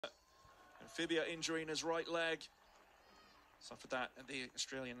fibula injury in his right leg. Suffered that at the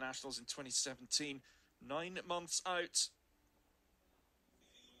Australian Nationals in 2017. 9 months out.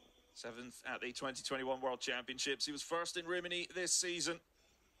 7th at the 2021 World Championships. He was first in Rimini this season.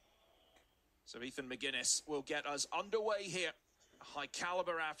 So Ethan McGuinness will get us underway here. A high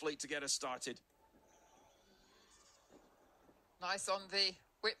caliber athlete to get us started. Nice on the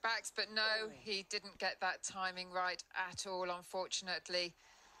whip backs, but no, he didn't get that timing right at all, unfortunately.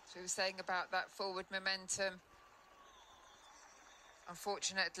 So we were saying about that forward momentum.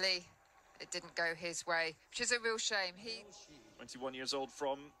 Unfortunately, it didn't go his way, which is a real shame. He 21 years old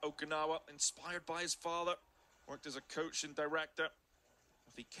from Okinawa, inspired by his father. Worked as a coach and director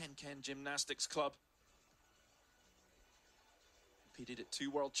of the Ken Gymnastics Club. Competed at 2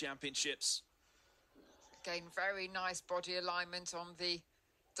 World Championships. Again, very nice body alignment on the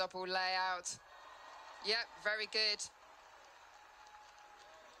double layout. Yep, very good.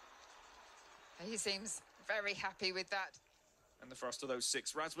 He seems very happy with that. And the first of those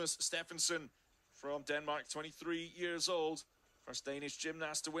 6, Rasmus Steffensen from Denmark, 23 years old. First Danish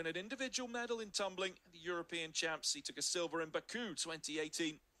gymnast to win an individual medal in tumbling at the European Champs. He took a silver in Baku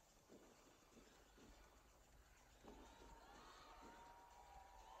 2018.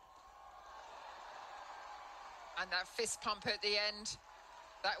 And that fist pump at the end,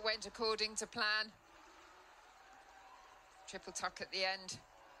 that went according to plan. Triple tuck at the end.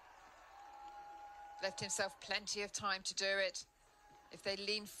 Left himself plenty of time to do it. If they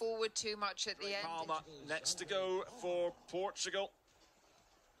lean forward too much at the end. Palmer next to go for Portugal.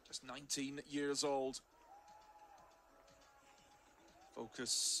 Just 19 years old.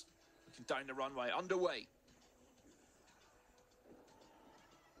 Focus looking down the runway, underway.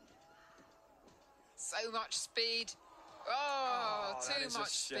 So much speed. Oh, too much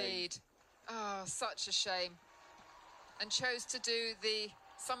speed. Oh, such a shame. And chose to do the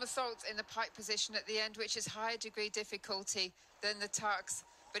somersault in the pike position at the end, which is higher degree difficulty than the tucks,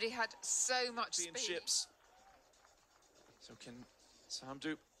 but he had so much speed. So can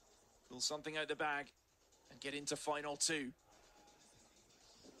Samdu pull something out the bag and get into final 2?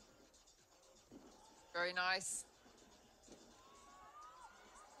 Very nice.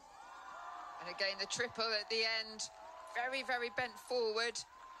 And again, the triple at the end, very, very bent forward,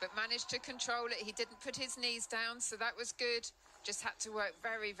 but managed to control it. He didn't put his knees down, so that was good. Just had to work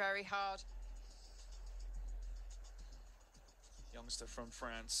very, very hard. Youngster from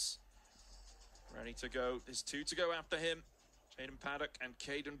France, ready to go. There's 2 to go after him. Jaden Paddock and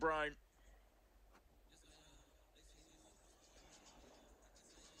Kaden Brown.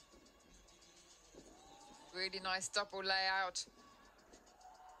 Really nice double layout.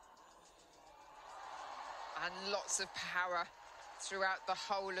 And lots of power throughout the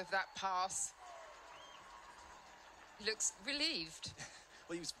whole of that pass. He looks relieved.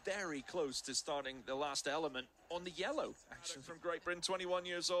 Well, he was very close to starting the last element on the yellow. Action from Great Britain, 21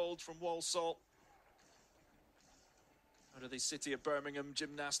 years old, from Walsall. Out of the city of Birmingham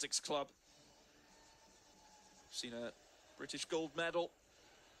Gymnastics Club. Seen a British gold medal.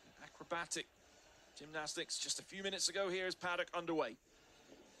 Acrobatic gymnastics just a few minutes ago. Here's Paddock underway.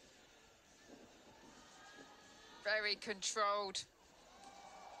 Very controlled.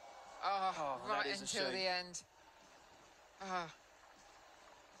 Oh, right until the end.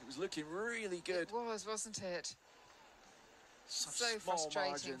 It was looking really good. It was, wasn't it? Such so small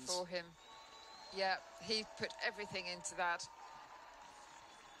frustrating margins for him. Yeah, he put everything into that.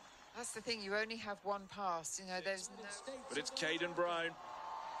 That's the thing, you only have one pass, you know, there's no... But it's Kaden Brown,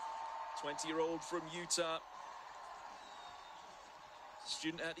 20-year-old from Utah.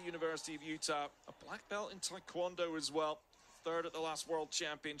 Student at the University of Utah. A black belt in Taekwondo as well. 3rd at the last World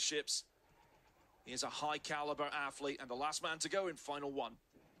Championships. He is a high-caliber athlete and the last man to go in final 1.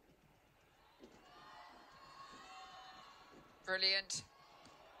 Brilliant.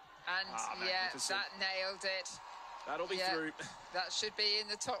 And yeah, that nailed it. That'll be through. That should be in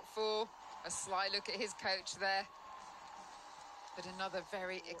the top 4. A sly look at his coach there. But another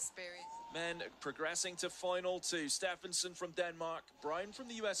very experienced. Men progressing to final 2. Steffensen from Denmark, Brown from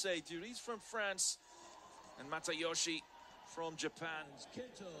the USA, Duriez from France, and Matayoshi from Japan.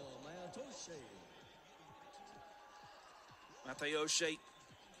 Matayoshi,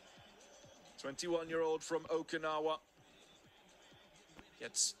 21-year-old from Okinawa,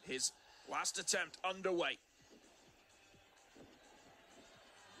 gets his last attempt underway.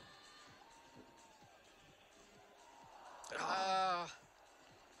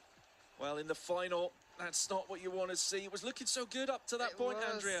 Well, in the final, that's not what you want to see. It was looking so good up to that point,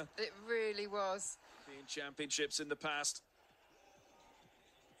 Andrea. It really was. Being championships in the past.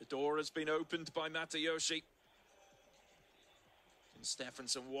 The door has been opened by Matayoshi. Can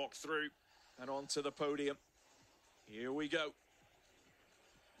Steffensen walk through and onto the podium. Here we go.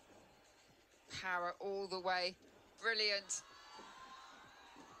 Power all the way. Brilliant.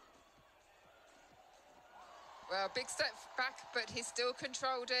 Well, big step back, but he still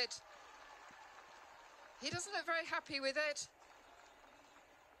controlled it. He doesn't look very happy with it.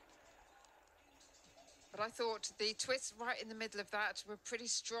 But I thought the twists right in the middle of that were pretty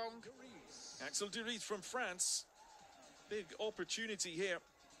strong. Axel Duriez from France. Big opportunity here.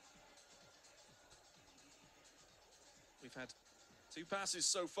 We've had 2 passes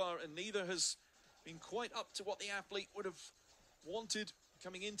so far, and neither has been quite up to what the athlete would have wanted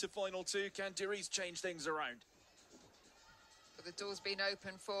coming into final 2. Can Duriez change things around? But the door's been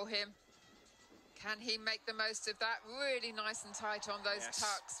open for him. Can he make the most of that? Really nice and tight on those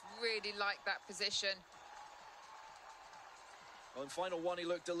tucks. Really like that position. Well, in final 1, he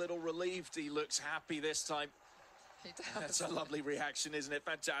looked a little relieved. He looks happy this time. He does. That's a lovely reaction, isn't it?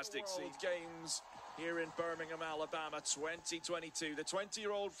 Fantastic. World Games here in Birmingham, Alabama, 2022. The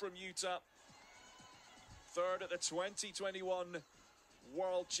 20-year-old from Utah, 3rd at the 2021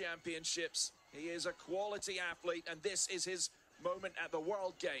 World Championships. He is a quality athlete, and this is his moment at the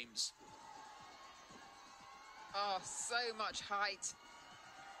World Games. Oh, so much height.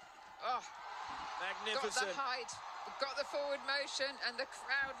 Oh, magnificent. Got the height, got the forward motion, and the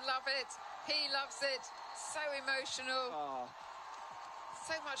crowd love it. He loves it. So emotional. Oh.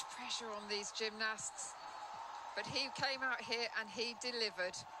 So much pressure on these gymnasts. But he came out here and he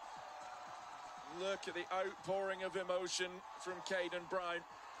delivered. Look at the outpouring of emotion from Kaden Brown.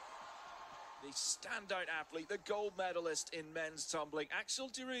 The standout athlete, the gold medalist in men's tumbling. Axel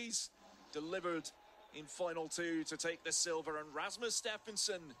Duriez delivered in final 2 to take the silver, and Rasmus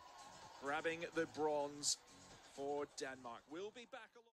Steffensen grabbing the bronze for Denmark. We'll be back.